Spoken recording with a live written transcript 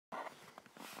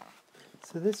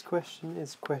So this question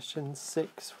is question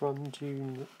 6 from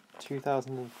June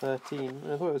 2013, and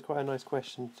I thought it was quite a nice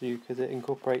question to do because it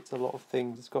incorporates a lot of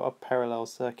things. It's got a parallel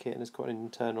circuit and it's got an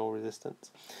internal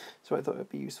resistance, so I thought it would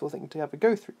be a useful thing to have a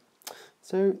go through.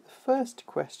 So the first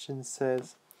question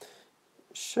says,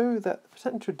 show that the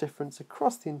potential difference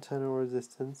across the internal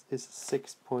resistance is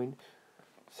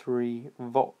 6.3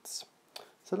 volts.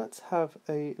 So let's have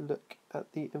a look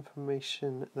at the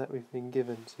information that we've been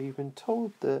given. So you've been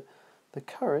told that the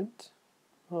current,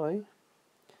 I, is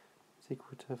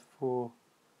equal to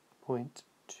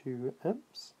 4.2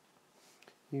 amps.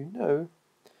 You know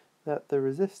that the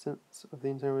resistance of the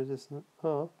internal resistance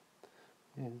R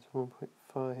is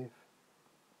 1.5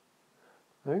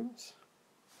 ohms.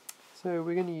 So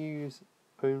we're going to use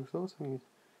Ohm's law, so we use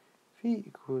V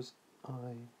equals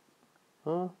I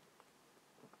R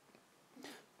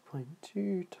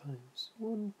 0.2 times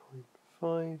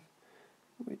 1.5,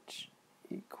 which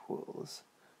equals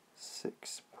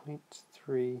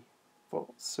 6.3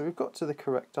 volts. So we've got to the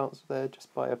correct answer there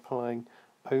just by applying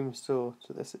Ohm's law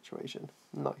to this situation.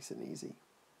 Nice and easy.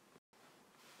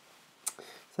 So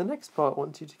the next part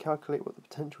wants you to calculate what the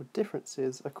potential difference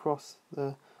is across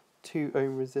the 2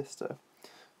 ohm resistor.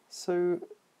 So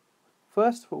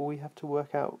first of all, we have to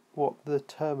work out what the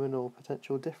terminal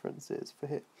potential difference is for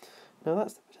here. Now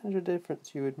that's the potential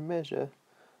difference you would measure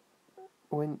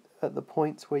when at the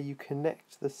points where you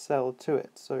connect the cell to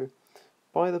it. So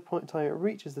by the point time it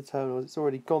reaches the terminals, it's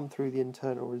already gone through the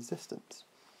internal resistance.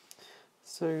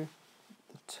 So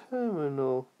the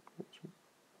terminal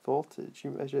voltage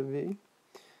you measure V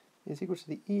is equal to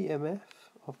the EMF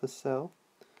of the cell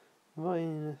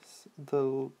minus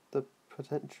the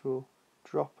potential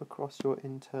drop across your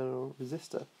internal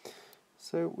resistor.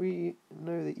 So we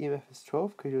know the EMF is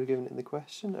 12 because you were given it in the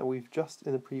question, and we've just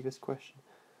in the previous question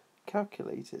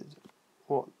calculated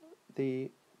what the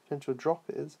potential drop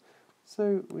is,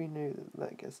 so we know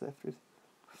that gets left with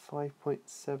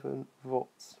 5.7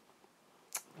 volts.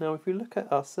 Now if we look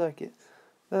at our circuit,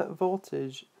 that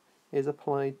voltage is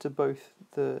applied to both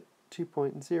the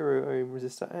 2.0 ohm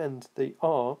resistor and the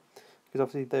R, because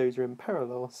obviously those are in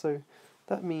parallel, so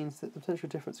that means that the potential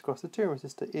difference across the 2 ohm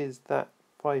resistor is that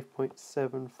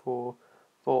 5.74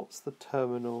 volts, the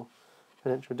terminal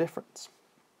potential difference.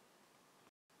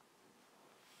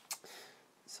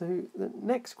 So the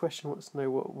next question wants to know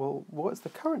what's the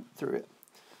current through it.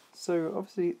 So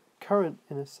obviously current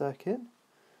in a circuit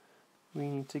we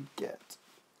need to get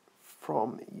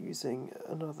from using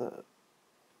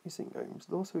ohms.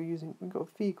 Also we've got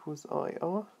V equals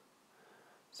IR.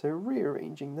 So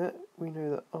rearranging that, we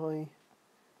know that I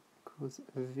equals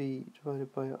V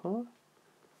divided by R.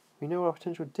 We know our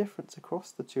potential difference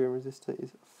across the 2 ohm resistor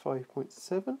is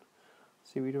 5.7.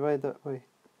 So we divide that by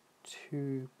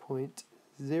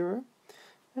 2.0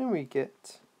 and we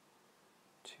get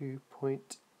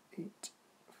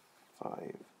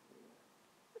 2.85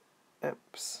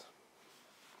 amps.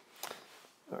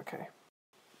 Okay.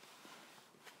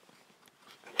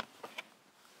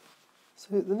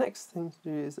 So the next thing to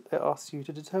do is it asks you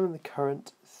to determine the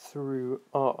current through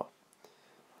R.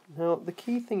 Now the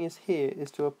key thing is here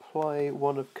is to apply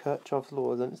one of Kirchhoff's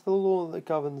laws, and it's the law that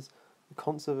governs the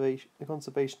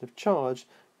conservation of charge,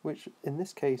 which in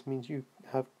this case means you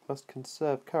must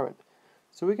conserve current.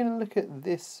 So we're going to look at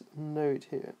this node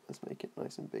here. Let's make it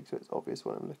nice and big so it's obvious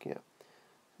what I'm looking at.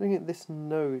 Looking at this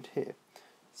node here.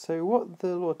 So what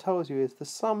the law tells you is the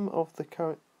sum of the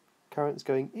currents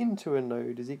going into a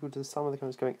node is equal to the sum of the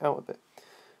currents going out of it.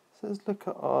 So let's look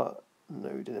at our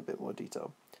node in a bit more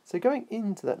detail. So going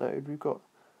into that node, we've got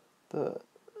the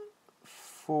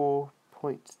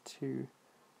 4.2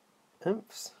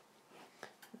 amps,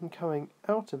 and coming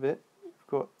out of it, we've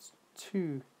got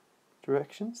 2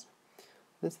 directions.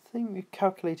 There's the thing we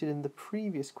calculated in the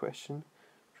previous question,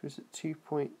 which was at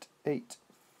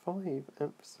 2.85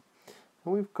 amps,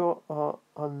 and we've got our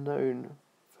unknown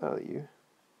value.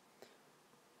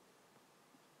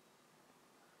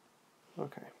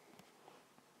 Okay.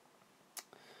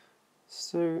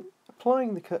 So,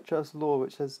 applying the Kirchhoff's law,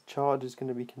 which says charge is going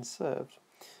to be conserved,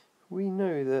 we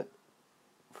know that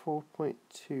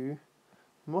 4.2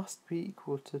 must be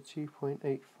equal to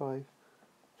 2.85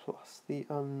 plus the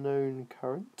unknown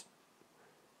current,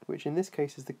 which in this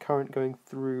case is the current going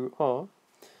through R.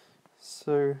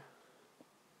 So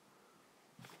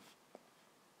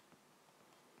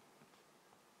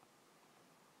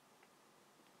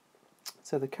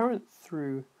the current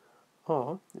through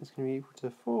R is going to be equal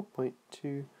to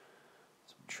 4.2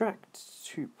 subtract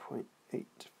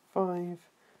 2.85,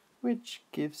 which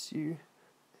gives you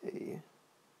a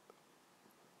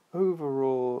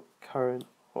overall current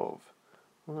of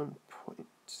 1.3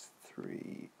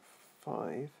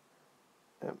 0.35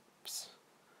 amps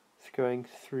going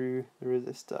through the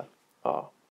resistor R.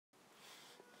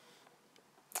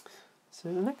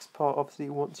 So the next part obviously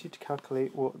wants you to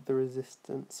calculate what the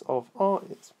resistance of R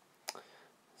is.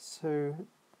 So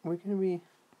we're going to be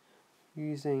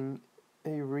using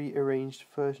a rearranged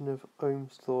version of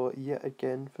Ohm's law yet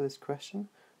again for this question.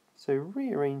 So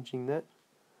rearranging that,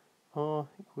 R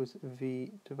equals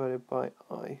V divided by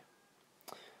I.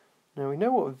 Now we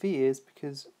know what V is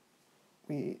because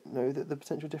we know that the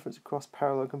potential difference across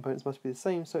parallel components must be the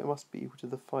same, so it must be equal to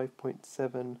the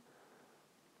 5.7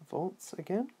 volts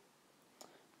again.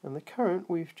 And the current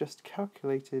we've just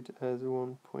calculated as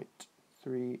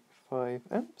 1.35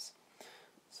 amps.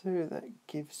 So that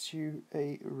gives you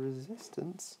a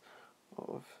resistance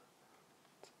of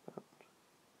about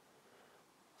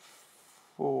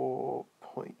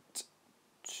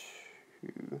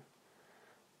 4.2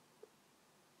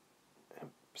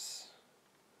 amps.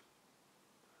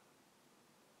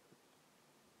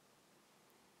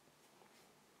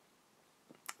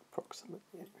 Approximately,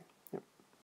 anyway. Yep.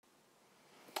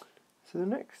 So the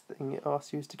next thing it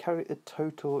asks you is to calculate the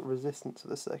total resistance of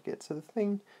the circuit. So the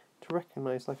thing to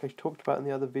recognise, like I talked about in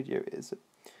the other video, is that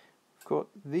we've got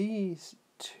these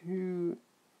two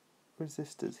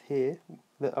resistors here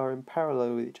that are in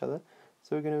parallel with each other,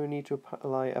 so we're going to need to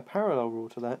apply a parallel rule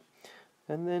to that.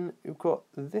 And then we've got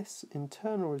this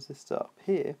internal resistor up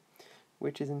here,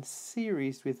 which is in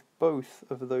series with both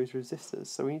of those resistors.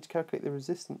 So we need to calculate the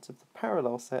resistance of the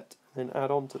parallel set and then add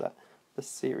on to that the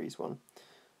series one.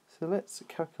 So let's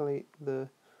calculate the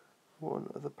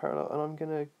one of the parallel, and I'm going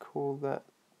to call that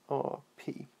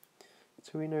Rp.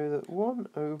 So we know that 1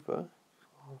 over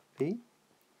Rp is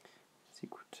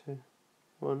equal to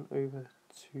 1 over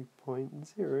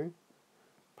 2.0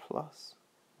 plus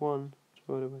 1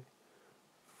 divided by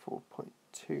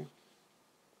 4.2.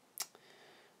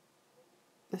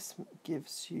 This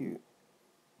gives you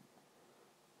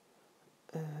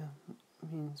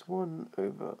means 1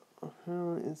 over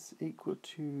R is equal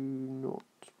to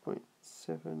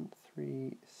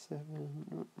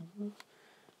 0.737,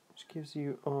 which gives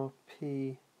you Rp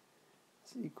is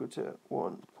equal to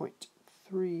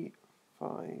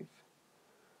 1.35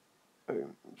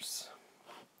 ohms.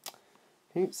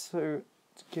 Okay, so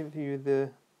to give you the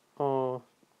R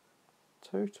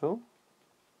total,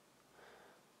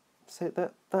 so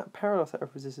that parallel set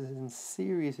of resistors is in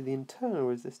series with the internal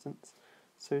resistance.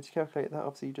 So to calculate that,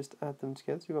 obviously you just add them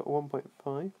together. So you've got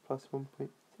 1.5 plus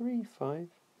 1.35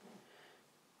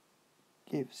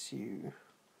 gives you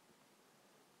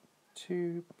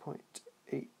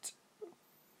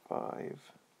 2.85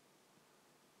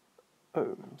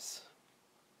 ohms.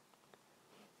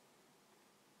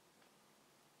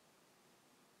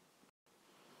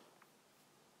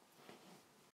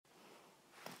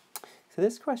 So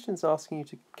this question is asking you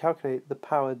to calculate the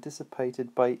power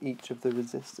dissipated by each of the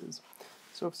resistors.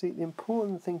 So obviously the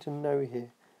important thing to know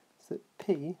here is that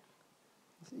P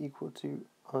is equal to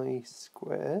I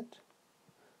squared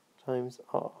times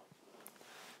R.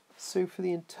 So for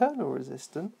the internal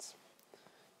resistance,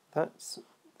 that's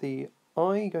the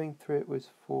I going through it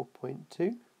was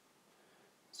 4.2.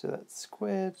 So that's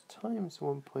squared times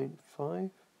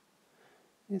 1.5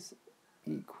 is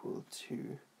equal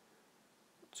to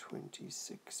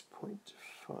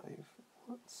 26.5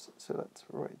 watts. So let's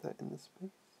write that in the space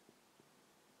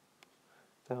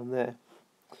down there.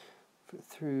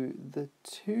 Through the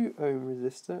 2 ohm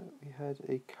resistor we had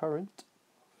a current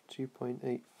of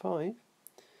 2.85,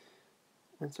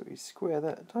 and so we square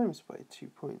that times by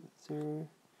 2.0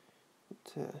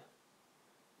 to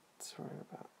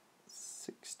about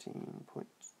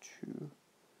 16.2.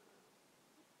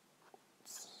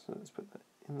 So let's put that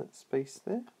in that space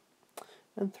there.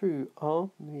 And through R,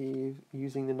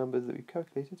 using the numbers that we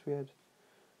calculated, we had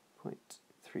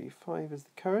 0.35 as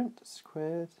the current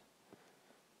squared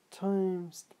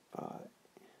times by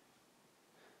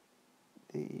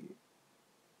the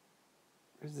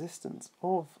resistance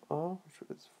of R, which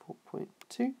was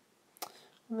 4.2,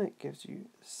 and that gives you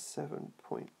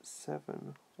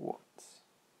 7.7 watts.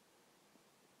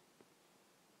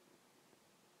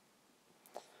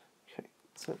 Okay,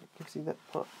 so that gives you that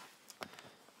part.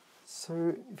 So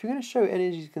if you're going to show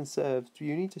energy conserved,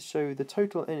 you need to show the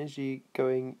total energy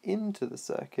going into the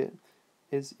circuit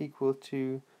is equal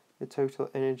to the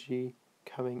total energy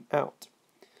coming out.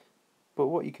 But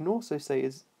what you can also say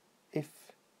is if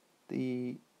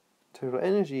the total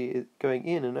energy going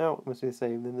in and out must be the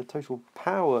same, then the total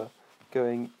power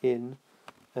going in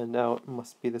and out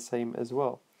must be the same as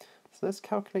well. So let's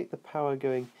calculate the power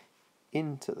going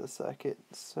into the circuit.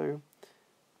 So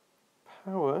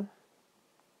power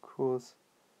equals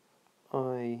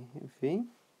IV,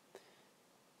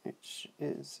 which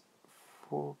is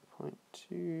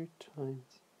 4.2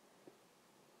 times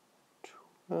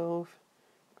 12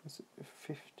 equals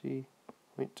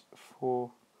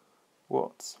 50.4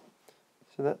 watts.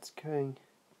 So that's going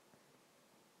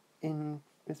in,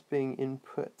 it's being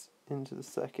input into the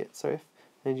circuit. So if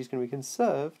energy is going to be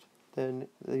conserved, then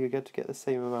you're going to get the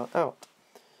same amount out.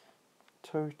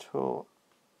 Total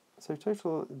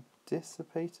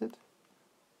dissipated.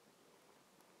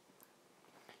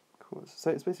 Cool.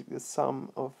 So it's basically the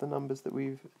sum of the numbers that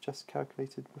we've just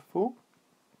calculated before.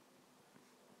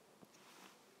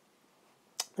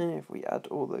 And if we add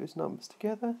all those numbers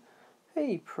together,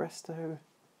 hey presto,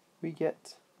 we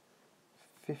get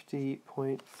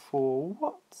 50.4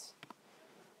 watts.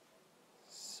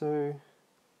 So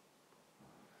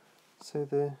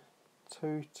the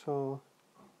total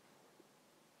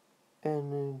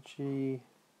energy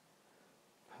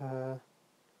per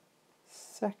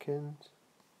second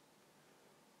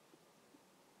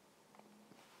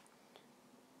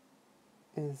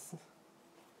is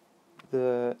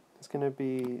it's going to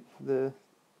be the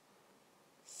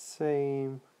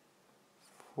same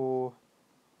for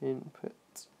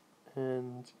input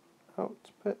and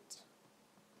output.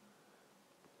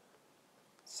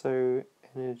 So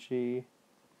energy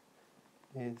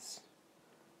is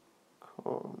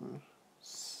conserved.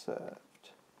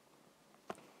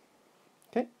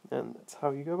 Okay, and that's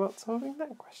how you go about solving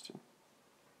that question.